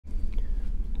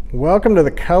Welcome to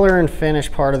the color and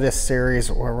finish part of this series,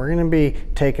 where we're going to be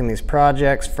taking these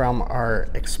projects from our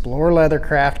Explore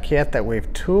Leathercraft kit that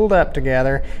we've tooled up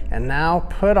together and now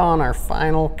put on our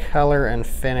final color and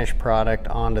finish product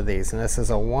onto these. And this is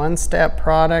a one-step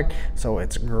product, so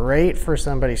it's great for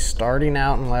somebody starting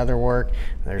out in leatherwork.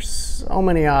 There's so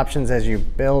many options as you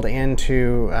build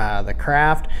into the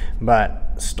craft,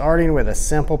 but starting with a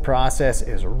simple process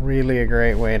is really a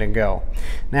great way to go.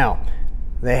 Now,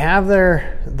 they have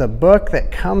the book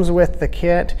that comes with the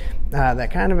kit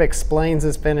that kind of explains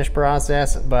this finish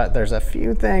process, but there's a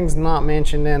few things not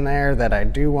mentioned in there that I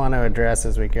do want to address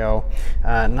as we go.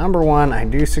 Number one, I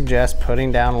do suggest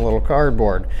putting down a little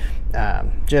cardboard.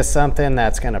 Just something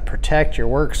that's going to protect your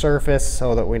work surface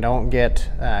so that we don't get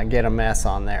a mess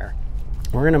on there.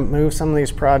 We're going to move some of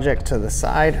these projects to the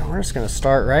side. We're just going to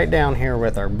start right down here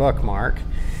with our bookmark.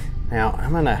 Now I'm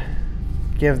going to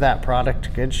give that product a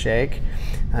good shake.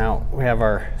 Now we have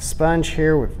our sponge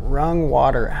here. We've wrung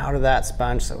water out of that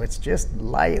sponge so it's just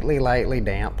lightly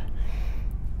damp.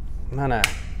 I'm gonna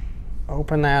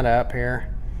open that up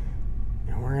here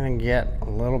and we're gonna get a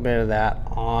little bit of that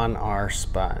on our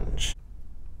sponge.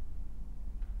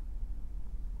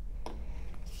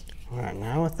 All right,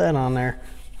 now with that on there,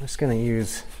 I'm just gonna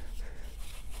use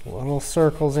little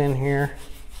circles in here,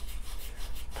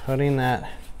 putting that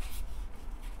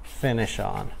finish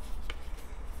on.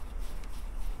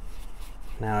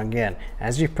 Now again,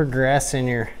 as you progress in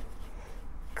your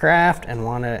craft and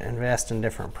want to invest in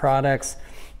different products,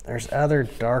 there's other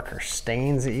darker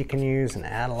stains that you can use and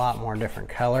add a lot more different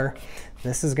color.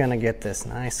 This is going to get this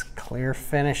nice clear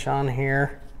finish on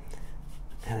here,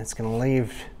 and it's going to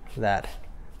leave that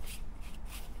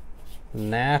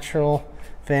natural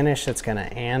finish that's going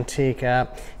to antique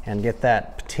up and get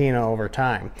that patina over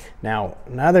time. Now,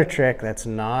 another trick that's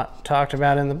not talked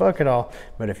about in the book at all,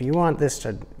 but if you want this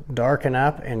to darken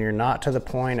up and you're not to the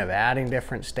point of adding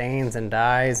different stains and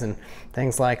dyes and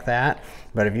things like that,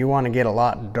 but if you want to get a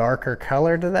lot darker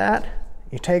color to that,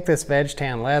 you take this veg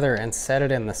tan leather and set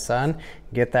it in the sun,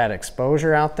 get that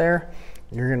exposure out there,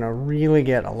 you're going to really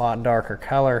get a lot darker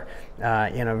color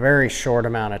in a very short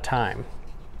amount of time.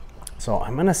 So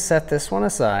I'm going to set this one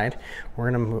aside.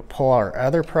 We're going to pull our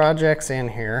other projects in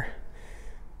here,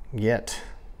 get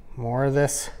more of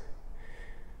this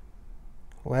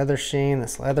leather sheen,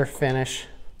 this leather finish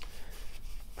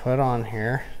put on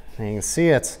here. And you can see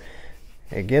it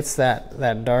gets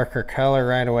that darker color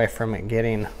right away from it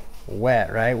getting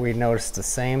wet, right? We noticed the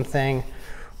same thing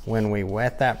when we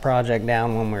wet that project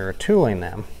down when we were tooling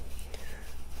them.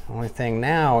 The only thing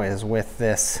now is with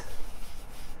this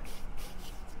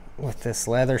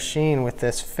leather sheen, with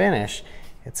this finish,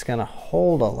 it's going to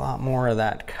hold a lot more of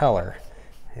that color.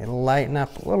 It'll lighten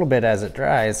up a little bit as it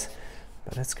dries,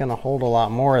 but it's going to hold a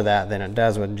lot more of that than it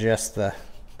does with just the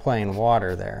plain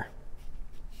water there.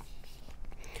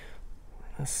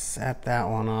 Let's set that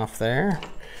one off there.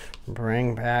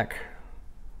 Bring back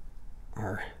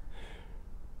our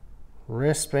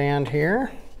wristband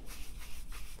here.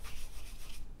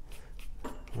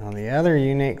 Now the other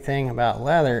unique thing about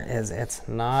leather is it's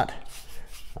not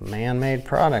a man-made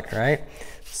product, right?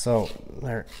 So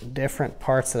there are different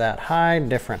parts of that hide,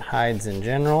 different hides in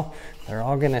general. They're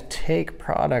all going to take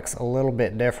products a little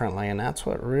bit differently, and that's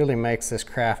what really makes this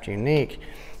craft unique,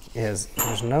 is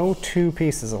there's no two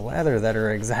pieces of leather that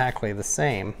are exactly the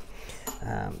same.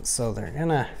 So they're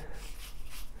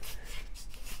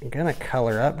gonna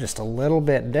color up just a little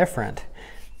bit different.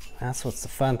 That's what's the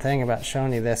fun thing about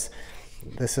showing you this.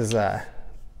 This is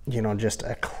just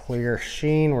a clear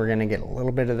sheen. We're gonna get a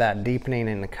little bit of that deepening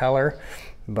in the color,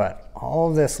 but all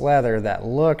of this leather that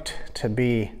looked to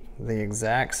be the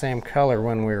exact same color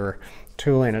when we were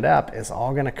tooling it up is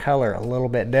all gonna color a little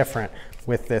bit different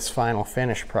with this final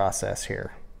finish process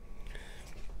here.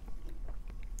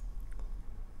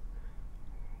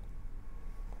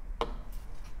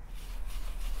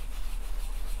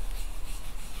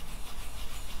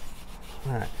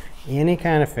 All right. Any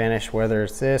kind of finish, whether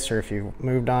it's this or if you've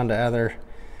moved on to other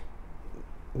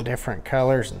different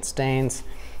colors and stains,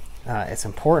 it's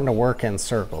important to work in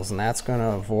circles, and that's going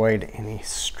to avoid any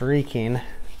streaking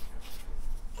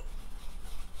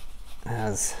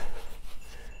as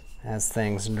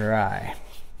things dry.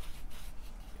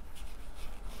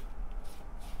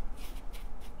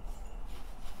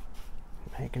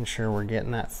 Making sure we're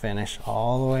getting that finish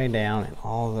all the way down in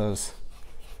all those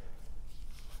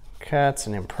cuts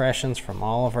and impressions from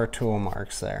all of our tool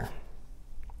marks there.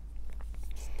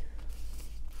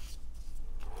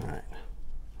 All right,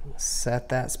 set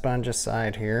that sponge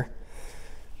aside here.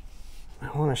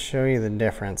 I want to show you the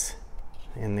difference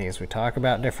in these. We talk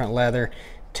about different leather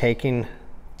taking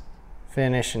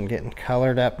finish and getting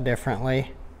colored up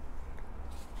differently.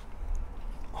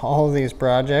 All of these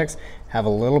projects have a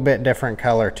little bit different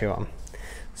color to them.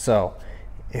 So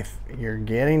if you're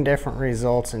getting different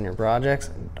results in your projects,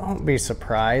 don't be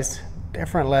surprised.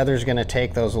 Different leather is going to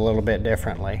take those a little bit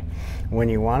differently. When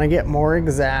you want to get more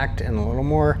exact and a little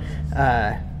more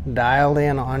dialed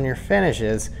in on your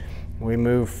finishes, we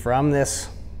move from this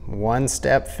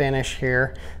one-step finish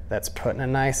here that's putting a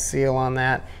nice seal on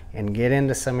that and get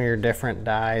into some of your different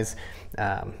dyes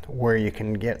where you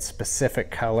can get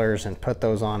specific colors and put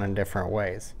those on in different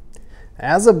ways.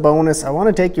 As a bonus, I want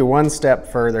to take you one step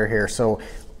further here. So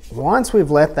once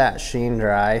we've let that sheen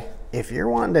dry, if you're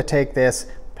wanting to take this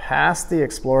past the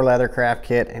Explore Leathercraft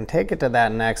Kit and take it to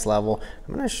that next level,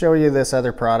 I'm going to show you this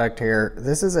other product here.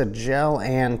 This is a gel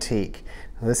antique.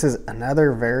 This is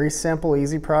another very simple,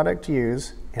 easy product to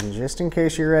use. And just in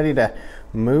case you're ready to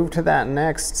move to that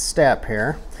next step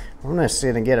here, I'm just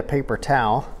going to get a paper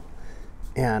towel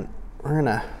and we're going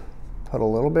to put a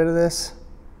little bit of this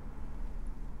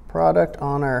product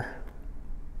on our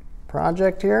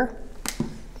project here.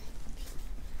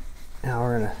 Now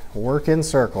we're going to work in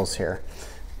circles here.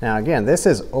 Now again, this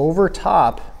is over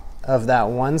top of that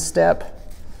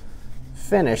one-step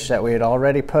finish that we had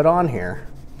already put on here,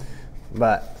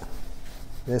 but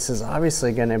this is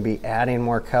obviously going to be adding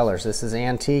more colors. This is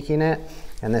antiquing it,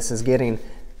 and this is getting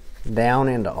down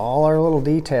into all our little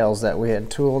details that we had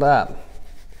tooled up.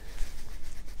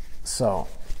 So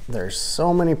there's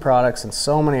so many products and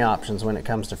so many options when it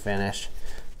comes to finish,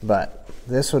 but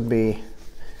this would be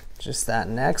just that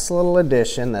next little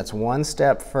addition that's one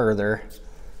step further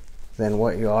than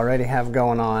what you already have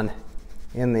going on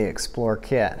in the Explore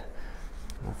kit.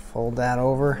 I'll fold that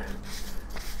over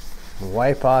and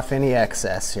wipe off any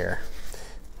excess here.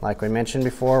 Like we mentioned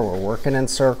before, we're working in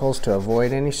circles to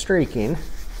avoid any streaking.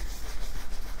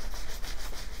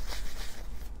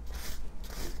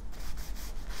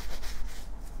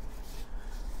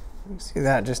 You see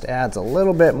that just adds a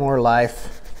little bit more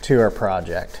life to our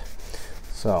project.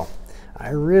 So I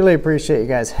really appreciate you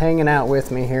guys hanging out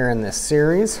with me here in this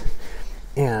series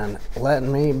and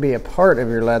letting me be a part of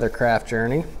your leathercraft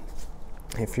journey.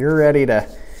 If you're ready to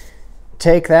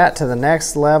take that to the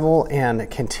next level and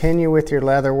continue with your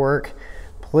leather work,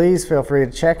 please feel free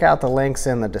to check out the links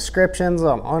in the descriptions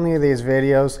on any of these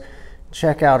videos.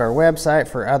 Check out our website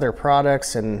for other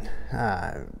products and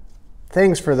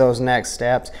things for those next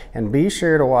steps, and be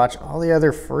sure to watch all the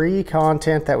other free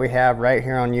content that we have right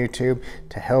here on YouTube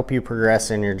to help you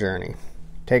progress in your journey.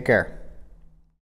 Take care.